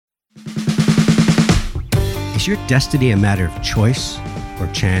Is your destiny a matter of choice or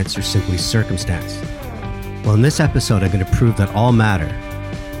chance or simply circumstance? Well, in this episode, I'm going to prove that all matter,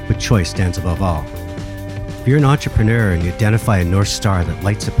 but choice stands above all. If you're an entrepreneur and you identify a North Star that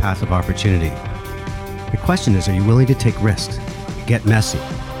lights a path of opportunity, the question is, are you willing to take risks, get messy,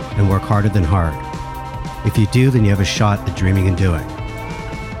 and work harder than hard? If you do, then you have a shot at dreaming and doing.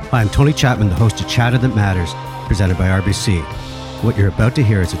 Hi, I'm Tony Chapman, the host of Chatter That Matters, presented by RBC. What you're about to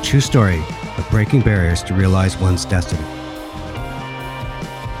hear is a true story of breaking barriers to realize one's destiny.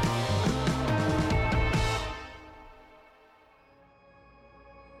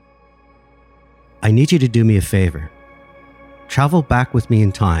 I need you to do me a favor. Travel back with me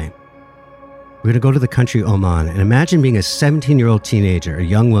in time. We're going to go to the country Oman and imagine being a 17-year-old teenager, a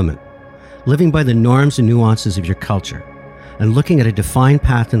young woman, living by the norms and nuances of your culture, and looking at a defined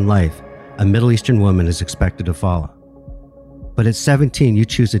path in life a Middle Eastern woman is expected to follow. But at 17, you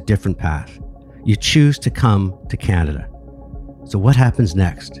choose a different path. You choose to come to Canada. So what happens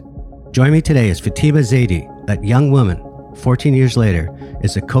next? Join me today as Fatima Zaidi, that young woman, 14 years later,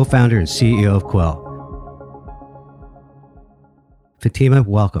 is the co-founder and CEO of Quill. Fatima,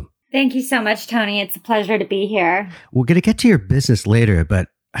 welcome. Thank you so much, Tony. It's a pleasure to be here. We're going to get to your business later, but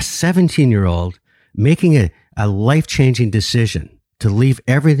a 17-year-old making a life-changing decision to leave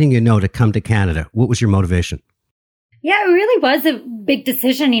everything you know to come to Canada. What was your motivation? Yeah, it really was a big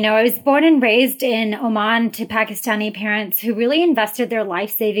decision. I was born and raised in Oman to Pakistani parents who really invested their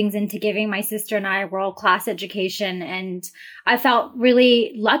life savings into giving my sister and I a world-class education. And I felt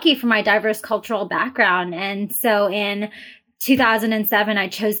really lucky for my diverse cultural background. And so in 2007, I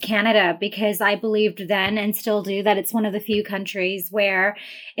chose Canada because I believed then and still do that it's one of the few countries where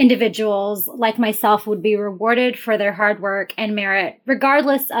individuals like myself would be rewarded for their hard work and merit,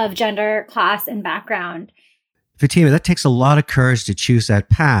 regardless of gender, class, and background. Fatima, that takes a lot of courage to choose that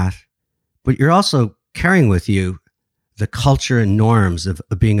path, but you're also carrying with you the culture and norms of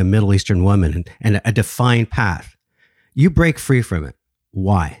being a Middle Eastern woman and a defined path. You break free from it.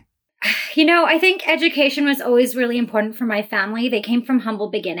 Why? I think education was always really important for my family. They came from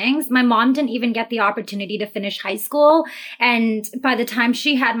humble beginnings. My mom didn't even get the opportunity to finish high school. And by the time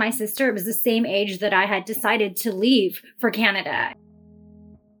she had my sister, it was the same age that I had decided to leave for Canada.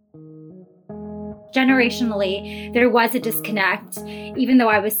 Generationally, there was a disconnect. Even though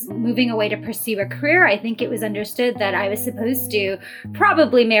I was moving away to pursue a career, I think it was understood that I was supposed to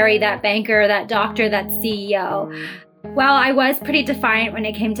probably marry that banker, that doctor, that CEO. Well, I was pretty defiant when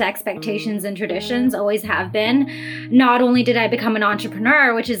it came to expectations and traditions, always have been. Not only did I become an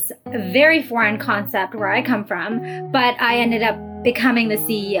entrepreneur, which is a very foreign concept where I come from, but I ended up becoming the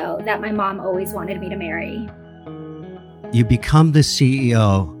CEO that my mom always wanted me to marry. You become the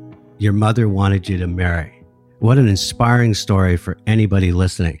CEO your mother wanted you to marry. What an inspiring story for anybody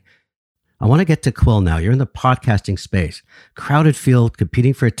listening. I want to get to Quill now. You're in the podcasting space, crowded field,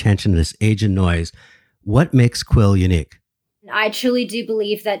 competing for attention in this age of noise. What makes Quill unique? I truly do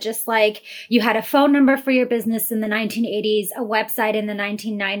believe that just like you had a phone number for your business in the 1980s, a website in the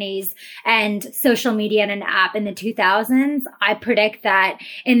 1990s, and social media and an app in the 2000s, I predict that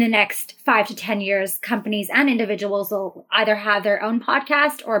in the next 5 to 10 years, companies and individuals will either have their own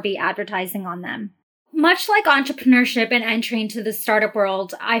podcast or be advertising on them. Much like entrepreneurship and entry into the startup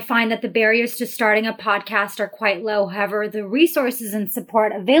world, I find that the barriers to starting a podcast are quite low. However, the resources and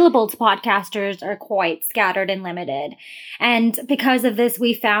support available to podcasters are quite scattered and limited. And because of this,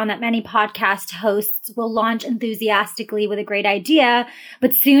 we found that many podcast hosts will launch enthusiastically with a great idea,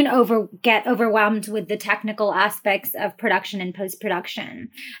 but soon get overwhelmed with the technical aspects of production and post-production.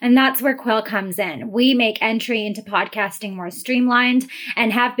 And that's where Quill comes in. We make entry into podcasting more streamlined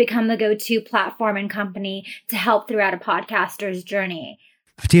and have become the go-to platform and company to help throughout a podcaster's journey.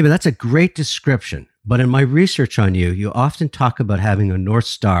 Fatima, that's a great description. But in my research on you, you often talk about having a North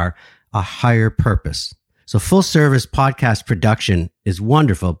Star, a higher purpose. So full service podcast production is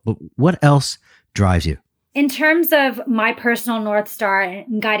wonderful, but what else drives you? In terms of my personal North Star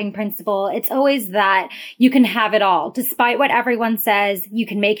and guiding principle, it's always that you can have it all. Despite what everyone says, you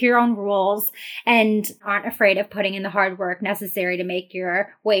can make your own rules and aren't afraid of putting in the hard work necessary to make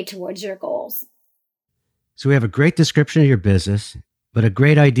your way towards your goals. So we have a great description of your business, but a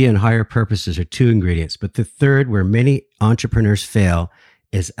great idea and higher purposes are two ingredients. But the third, where many entrepreneurs fail,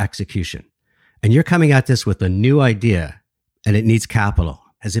 is execution. And you're coming at this with a new idea, and it needs capital.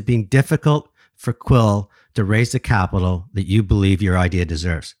 Has it been difficult for Quill to raise the capital that you believe your idea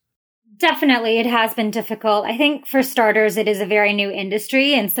deserves? Definitely, it has been difficult. I think for starters, it is a very new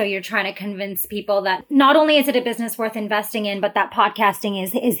industry. And so you're trying to convince people that not only is it a business worth investing in, but that podcasting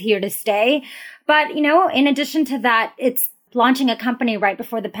is here to stay. But, in addition to that, it's Launching a company right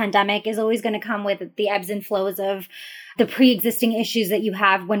before the pandemic is always going to come with the ebbs and flows of the pre-existing issues that you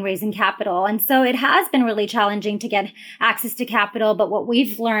have when raising capital. And so it has been really challenging to get access to capital. But what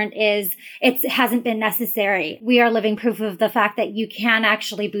we've learned is it hasn't been necessary. We are living proof of the fact that you can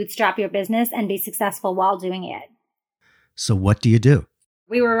actually bootstrap your business and be successful while doing it. So what do you do?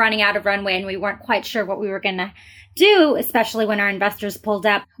 We were running out of runway and we weren't quite sure what we were going to do, especially when our investors pulled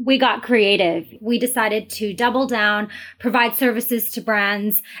up. We got creative. We decided to double down, provide services to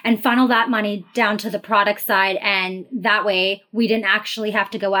brands, and funnel that money down to the product side. And that way, we didn't actually have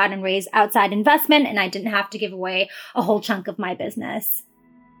to go out and raise outside investment, and I didn't have to give away a whole chunk of my business.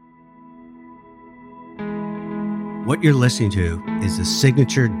 What you're listening to is the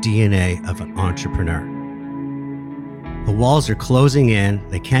signature DNA of an entrepreneur. The walls are closing in.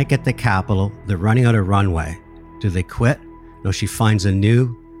 They can't get the capital. They're running out of runway. Do they quit? No, she finds a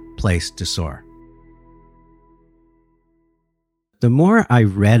new place to soar. The more I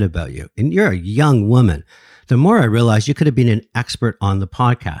read about you, and you're a young woman, the more I realized you could have been an expert on the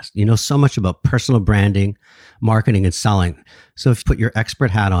podcast. You know so much about personal branding, marketing, and selling. So if you put your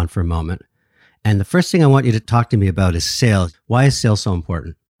expert hat on for a moment, and the first thing I want you to talk to me about is sales. Why is sales so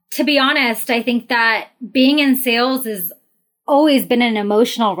important? To be honest, I think that being in sales has always been an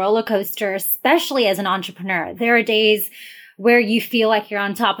emotional roller coaster, especially as an entrepreneur. There are days where you feel like you're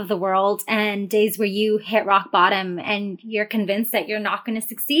on top of the world and days where you hit rock bottom and you're convinced that you're not going to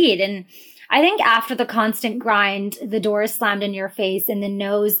succeed. And I think after the constant grind, the door is slammed in your face and the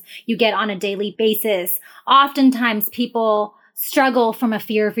no's you get on a daily basis, oftentimes people struggle from a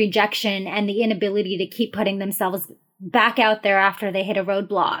fear of rejection and the inability to keep putting themselves back out there after they hit a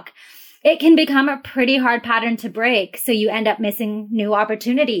roadblock. It can become a pretty hard pattern to break, so you end up missing new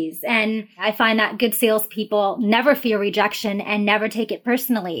opportunities. And I find that good salespeople never fear rejection and never take it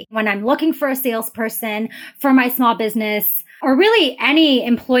personally. When I'm looking for a salesperson for my small business, or really any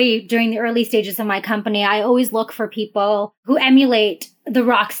employee during the early stages of my company, I always look for people who emulate the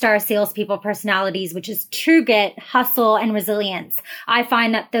rock star salespeople personalities, which is true grit, hustle, and resilience. I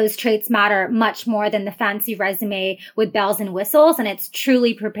find that those traits matter much more than the fancy resume with bells and whistles, and it's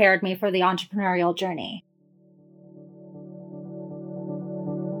truly prepared me for the entrepreneurial journey.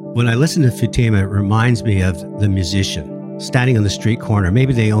 When I listen to Fatima, it reminds me of the musician standing on the street corner.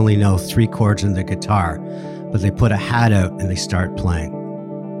 Maybe they only know 3 chords on the guitar, but they put a hat out and they start playing.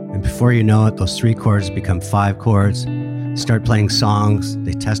 And before you know it, those 3 chords become 5 chords, start playing songs,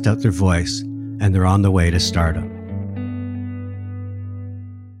 they test out their voice, and they're on the way to stardom.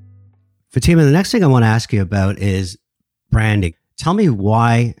 Fatima, the next thing I want to ask you about is branding. Tell me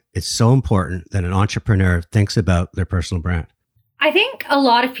why it's so important that an entrepreneur thinks about their personal brand. I think a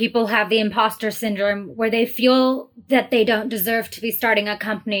lot of people have the imposter syndrome where they feel that they don't deserve to be starting a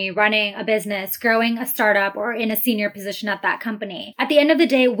company, running a business, growing a startup, or in a senior position at that company. At the end of the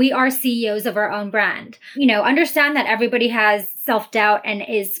day, we are CEOs of our own brand. Understand that everybody has self-doubt and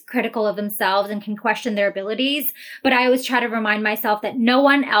is critical of themselves and can question their abilities. But I always try to remind myself that no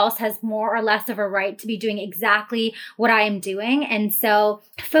one else has more or less of a right to be doing exactly what I am doing. And so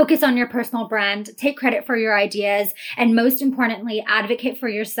focus on your personal brand, take credit for your ideas, and most importantly, advocate for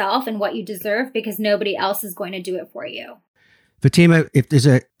yourself and what you deserve because nobody else is going to do it for you. Fatima, if there's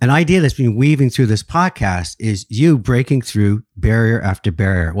an idea that's been weaving through this podcast is you breaking through barrier after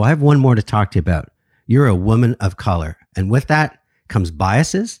barrier. Well, I have one more to talk to you about. You're a woman of color. And with that comes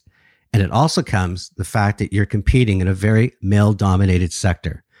biases. And it also comes the fact that you're competing in a very male-dominated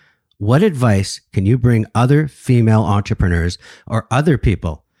sector. What advice can you bring other female entrepreneurs or other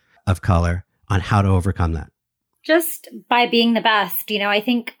people of color on how to overcome that? Just by being the best. I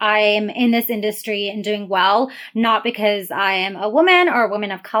think I am in this industry and doing well, not because I am a woman or a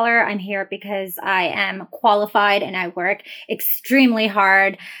woman of color. I'm here because I am qualified and I work extremely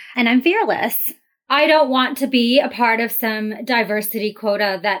hard and I'm fearless. I don't want to be a part of some diversity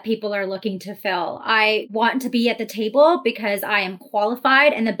quota that people are looking to fill. I want to be at the table because I am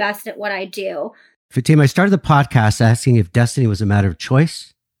qualified and the best at what I do. Fatima, I started the podcast asking if destiny was a matter of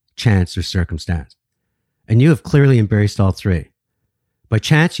choice, chance, or circumstance. And you have clearly embraced all 3. By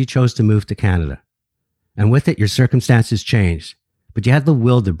chance, you chose to move to Canada. And with it, your circumstances changed. But you had the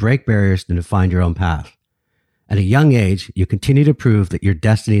will to break barriers and to find your own path. At a young age, you continue to prove that your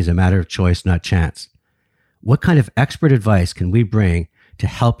destiny is a matter of choice, not chance. What kind of expert advice can we bring to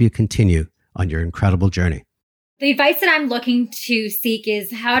help you continue on your incredible journey? The advice that I'm looking to seek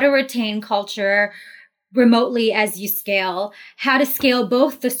is how to retain culture remotely as you scale, how to scale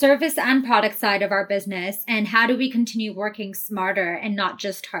both the service and product side of our business, and how do we continue working smarter and not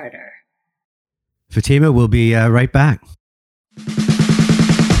just harder. Fatima, we'll be right back.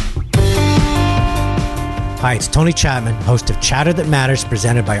 Hi, it's Tony Chapman, host of Chatter That Matters,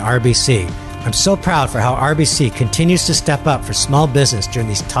 presented by RBC. I'm so proud for how RBC continues to step up for small business during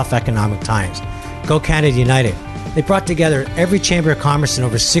these tough economic times. Go Canada United. They brought together every Chamber of Commerce and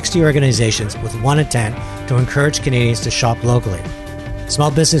over 60 organizations with one intent to encourage Canadians to shop locally.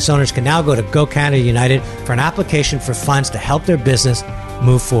 Small business owners can now go to Go Canada United for an application for funds to help their business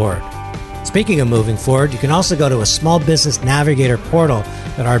move forward. Speaking of moving forward, you can also go to a small business navigator portal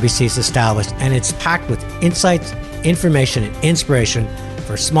that RBC has established, and it's packed with insights, information, and inspiration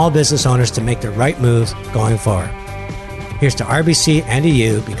for small business owners to make the right moves going forward. Here's to RBC and to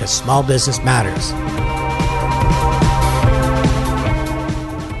you, because small business matters.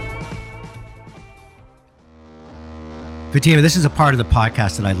 Fatima, this is a part of the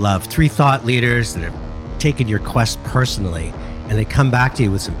podcast that I love. 3 thought leaders that have taken your quest personally, and they come back to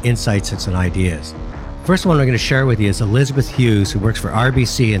you with some insights and some ideas. First one I'm going to share with you is Elizabeth Hughes, who works for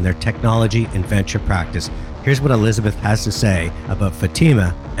RBC in their technology and venture practice. Here's what Elizabeth has to say about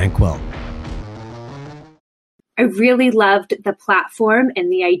Fatima and Quill. I really loved the platform and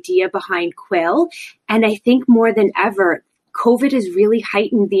the idea behind Quill. And I think more than ever, COVID has really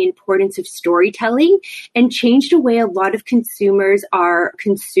heightened the importance of storytelling and changed the way a lot of consumers are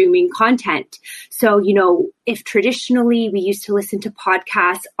consuming content. So, if traditionally we used to listen to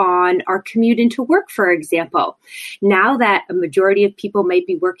podcasts on our commute into work, for example, now that a majority of people might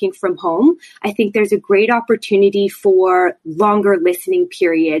be working from home, I think there's a great opportunity for longer listening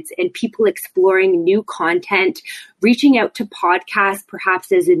periods and people exploring new content, reaching out to podcasts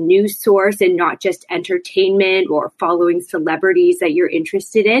perhaps as a news source and not just entertainment or following celebrities that you're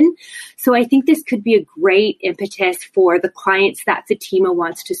interested in. So I think this could be a great impetus for the clients that Fatima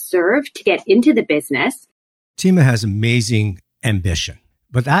wants to serve to get into the business. Fatima has amazing ambition,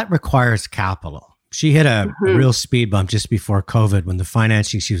 but that requires capital. She hit a real speed bump just before COVID when the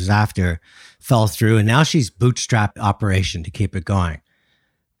financing she was after fell through, and now she's bootstrapped operation to keep it going.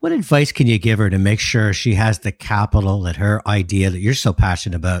 What advice can you give her to make sure she has the capital that her idea that you're so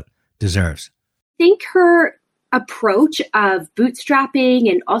passionate about deserves? I think her approach of bootstrapping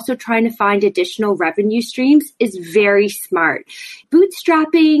and also trying to find additional revenue streams is very smart.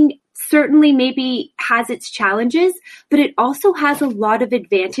 Bootstrapping certainly maybe has its challenges, but it also has a lot of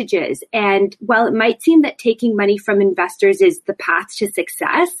advantages. And while it might seem that taking money from investors is the path to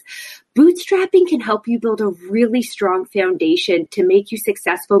success, bootstrapping can help you build a really strong foundation to make you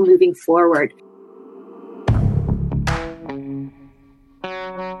successful moving forward.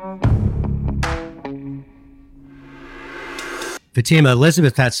 Fatima,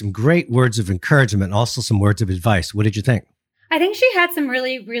 Elizabeth had some great words of encouragement and also some words of advice. What did you think? I think she had some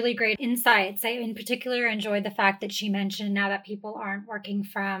really, really great insights. I, in particular, enjoyed the fact that she mentioned now that people aren't working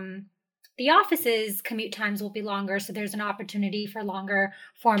from the offices, commute times will be longer. So there's an opportunity for longer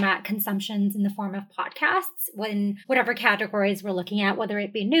format consumptions in the form of podcasts when whatever categories we're looking at, whether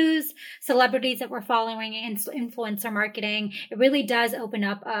it be news, celebrities that we're following, and influencer marketing. It really does open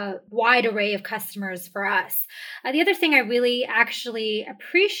up a wide array of customers for us. The other thing I really actually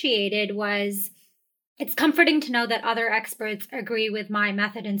appreciated was it's comforting to know that other experts agree with my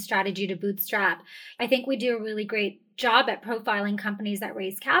method and strategy to bootstrap. I think we do a really great job at profiling companies that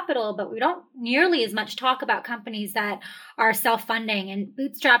raise capital, but we don't nearly as much talk about companies that are self-funding. And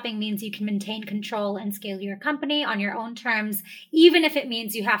bootstrapping means you can maintain control and scale your company on your own terms, even if it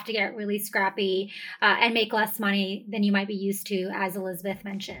means you have to get really scrappy and make less money than you might be used to, as Elizabeth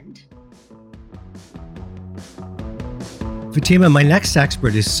mentioned. Fatima, my next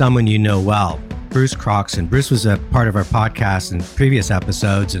expert is someone you know well, Bruce Croxon. Bruce was a part of our podcast in previous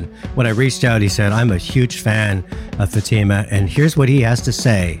episodes, and when I reached out, he said, I'm a huge fan of Fatima, and here's what he has to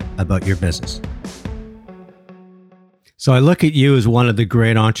say about your business. So I look at you as one of the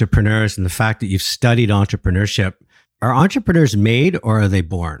great entrepreneurs and the fact that you've studied entrepreneurship. Are entrepreneurs made or are they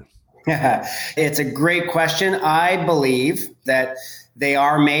born? It's a great question. I believe that they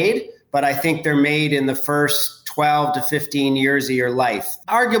are made, but I think they're made in the first 12 to 15 years of your life.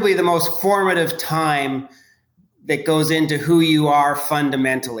 Arguably the most formative time that goes into who you are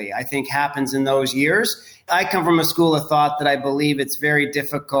fundamentally, I think happens in those years. I come from a school of thought that I believe it's very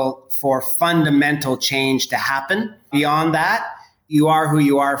difficult for fundamental change to happen. Beyond that, you are who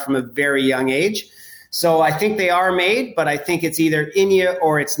you are from a very young age. So I think they are made, but I think it's either in you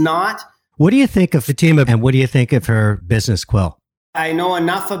or it's not. What do you think of Fatima and what do you think of her business, Quill? I know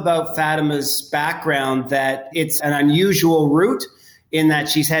enough about Fatima's background that it's an unusual route in that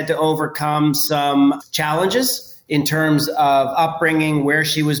she's had to overcome some challenges in terms of upbringing, where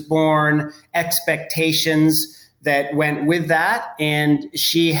she was born, expectations that went with that. And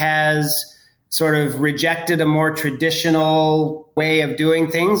she has sort of rejected a more traditional way of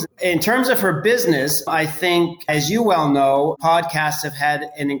doing things. In terms of her business, I think, as you well know, podcasts have had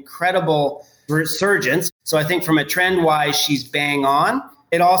an incredible resurgence. So I think from a trend-wise, she's bang on.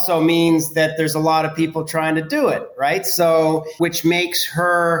 It also means that there's a lot of people trying to do it, right? So, which makes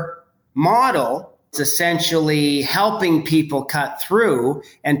her model essentially helping people cut through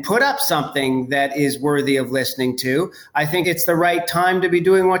and put up something that is worthy of listening to. I think it's the right time to be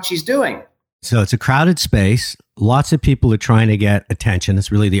doing what she's doing. So it's a crowded space. Lots of people are trying to get attention.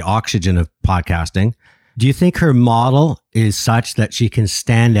 It's really the oxygen of podcasting. Do you think her model is such that she can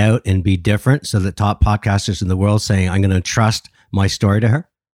stand out and be different so that top podcasters in the world saying, I'm going to trust my story to her?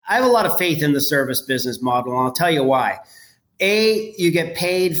 I have a lot of faith in the service business model, and I'll tell you why. A, you get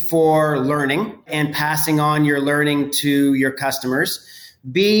paid for learning and passing on your learning to your customers.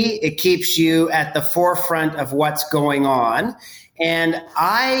 B, it keeps you at the forefront of what's going on. And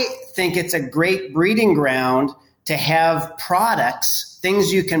I think it's a great breeding ground to have products,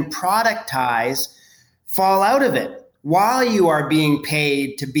 things you can productize, fall out of it while you are being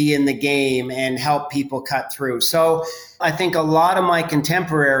paid to be in the game and help people cut through. So I think a lot of my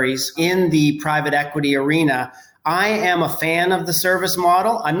contemporaries in the private equity arena, I am a fan of the service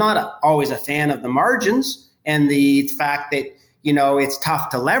model. I'm not always a fan of the margins and the fact that it's tough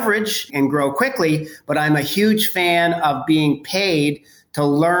to leverage and grow quickly, but I'm a huge fan of being paid to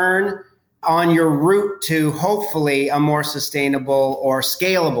learn on your route to hopefully a more sustainable or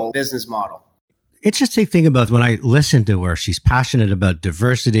scalable business model. Interesting thing about when I listen to her, she's passionate about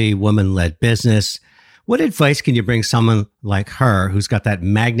diversity, woman-led business. What advice can you bring someone like her who's got that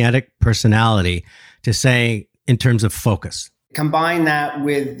magnetic personality to say in terms of focus? Combine that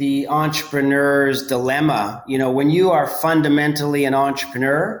with the entrepreneur's dilemma. When you are fundamentally an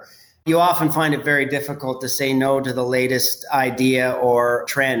entrepreneur, you often find it very difficult to say no to the latest idea or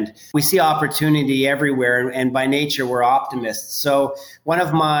trend. We see opportunity everywhere, and by nature, we're optimists. So one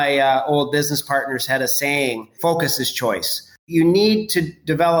of my old business partners had a saying, focus is choice. You need to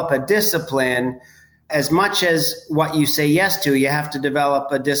develop a discipline. As much as what you say yes to, you have to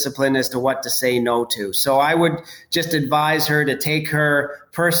develop a discipline as to what to say no to. So I would just advise her to take her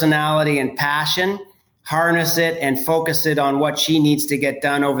personality and passion, harness it, and focus it on what she needs to get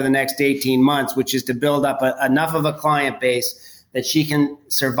done over the next 18 months, which is to build up enough of a client base that she can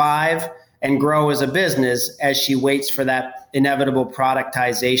survive and grow as a business as she waits for that inevitable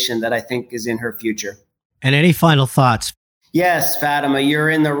productization that I think is in her future. And any final thoughts? Yes, Fatima, you're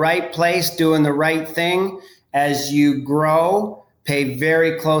in the right place, doing the right thing. As you grow, pay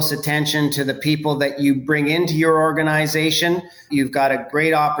very close attention to the people that you bring into your organization. You've got a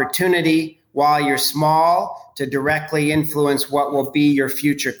great opportunity while you're small to directly influence what will be your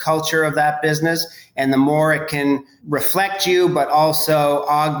future culture of that business. And the more it can reflect you, but also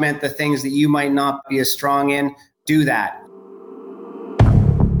augment the things that you might not be as strong in, do that.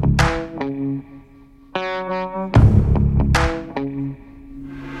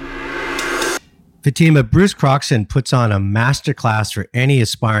 Fatima, Bruce Croxton puts on a masterclass for any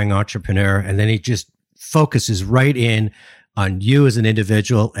aspiring entrepreneur, and then he just focuses right in on you as an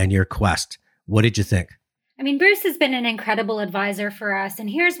individual and your quest. What did you think? I mean, Bruce has been an incredible advisor for us. And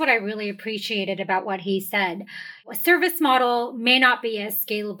here's what I really appreciated about what he said. A service model may not be as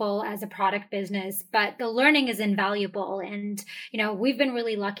scalable as a product business, but the learning is invaluable. And, we've been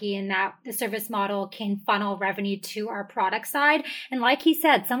really lucky in that the service model can funnel revenue to our product side. And like he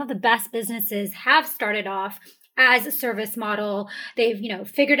said, some of the best businesses have started off as a service model. They've,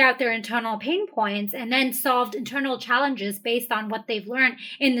 figured out their internal pain points and then solved internal challenges based on what they've learned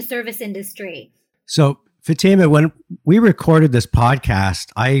in the service industry. So, Fatima, when we recorded this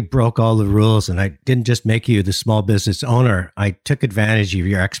podcast, I broke all the rules and I didn't just make you the small business owner. I took advantage of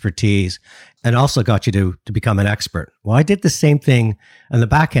your expertise and also got you to become an expert. Well, I did the same thing on the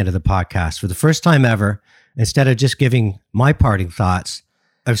back end of the podcast. For the first time ever, instead of just giving my parting thoughts,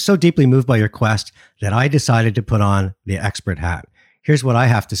 I was so deeply moved by your quest that I decided to put on the expert hat. Here's what I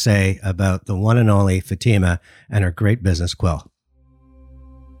have to say about the one and only Fatima and her great business, Quill.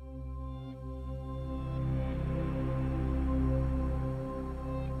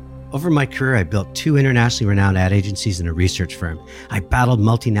 Over my career, I built 2 internationally renowned ad agencies and a research firm. I battled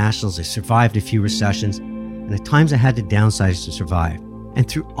multinationals, I survived a few recessions, and at times I had to downsize to survive. And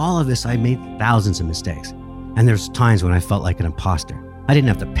through all of this, I made thousands of mistakes. And there's times when I felt like an imposter. I didn't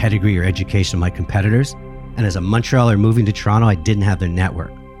have the pedigree or education of my competitors, and as a Montrealer moving to Toronto, I didn't have their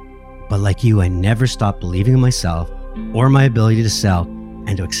network. But like you, I never stopped believing in myself or my ability to sell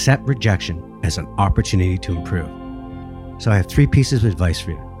and to accept rejection as an opportunity to improve. So I have 3 pieces of advice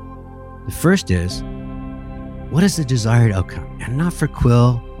for you. The first is, what is the desired outcome? And not for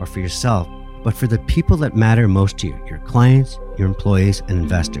Quill or for yourself, but for the people that matter most to you, your clients, your employees, and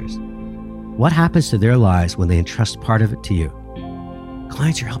investors. What happens to their lives when they entrust part of it to you?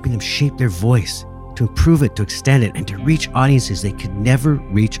 Clients are helping them shape their voice, to improve it, to extend it, and to reach audiences they could never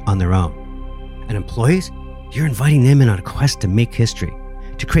reach on their own. And employees, you're inviting them in on a quest to make history,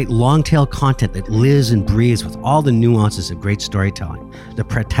 to create long-tail content that lives and breathes with all the nuances of great storytelling, the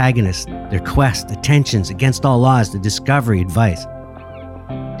protagonists, their quest, the tensions against all odds, the discovery, advice,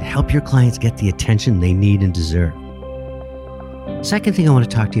 to help your clients get the attention they need and deserve. Second thing I want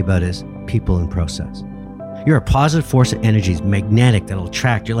to talk to you about is people and process. You're a positive force of energy, magnetic, that'll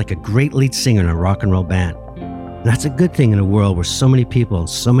attract. You're like a great lead singer in a rock and roll band. And that's a good thing in a world where so many people and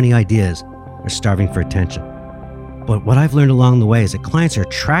so many ideas are starving for attention. But what I've learned along the way is that clients are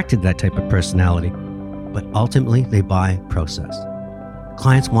attracted to that type of personality, but ultimately they buy process.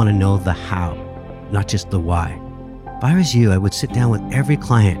 Clients want to know the how, not just the why. If I was you, I would sit down with every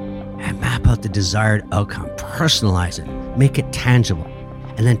client and map out the desired outcome, personalize it, make it tangible,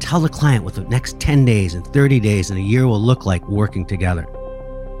 and then tell the client what the next 10 days and 30 days and a year will look like working together.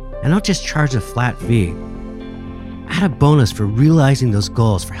 And not just charge a flat fee. Add a bonus for realizing those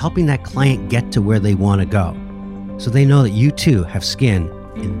goals, for helping that client get to where they want to go, so they know that you too have skin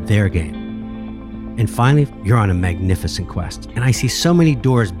in their game. And finally, you're on a magnificent quest. And I see so many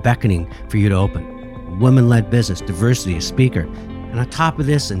doors beckoning for you to open. Women-led business, diversity, a speaker. And on top of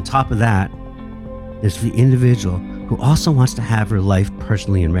this and top of that, there's the individual who also wants to have her life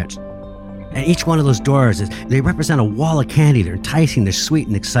personally enriched. And each one of those doors, they represent a wall of candy. They're enticing, they're sweet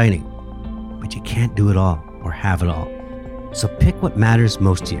and exciting. But you can't do it all or have it all. So pick what matters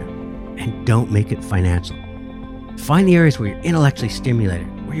most to you and don't make it financial. Find the areas where you're intellectually stimulated,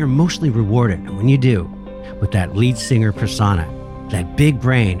 where you're emotionally rewarded. And when you do, with that lead singer persona, that big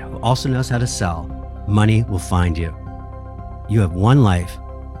brain who also knows how to sell, money will find you. You have one life,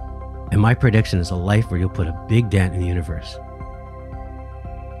 and my prediction is a life where you'll put a big dent in the universe.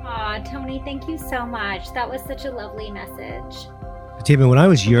 Aw, Tony, thank you so much. That was such a lovely message. Stephen, when I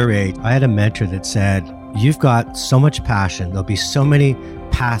was your age, I had a mentor that said, you've got so much passion. There'll be so many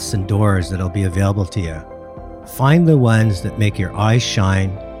paths and doors that'll be available to you. Find the ones that make your eyes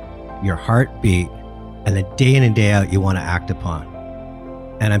shine, your heart beat, and that day in and day out you want to act upon.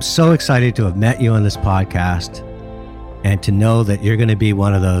 And I'm so excited to have met you on this podcast and to know that you're going to be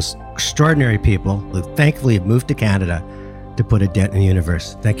one of those extraordinary people who thankfully have moved to Canada to put a dent in the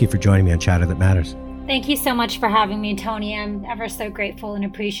universe. Thank you for joining me on Chatter That Matters. Thank you so much for having me, Tony. I'm ever so grateful and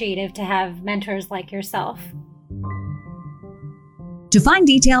appreciative to have mentors like yourself. To find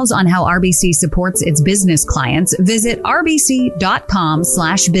details on how RBC supports its business clients, visit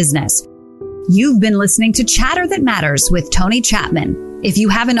rbc.com/business. You've been listening to Chatter That Matters with Tony Chapman. If you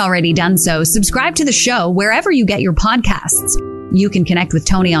haven't already done so, subscribe to the show wherever you get your podcasts. You can connect with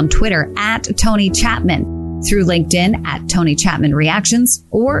Tony on Twitter @Tony Chapman, through LinkedIn @Tony Chapman Reactions,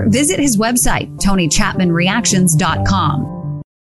 or visit his website, TonyChapmanReactions.com.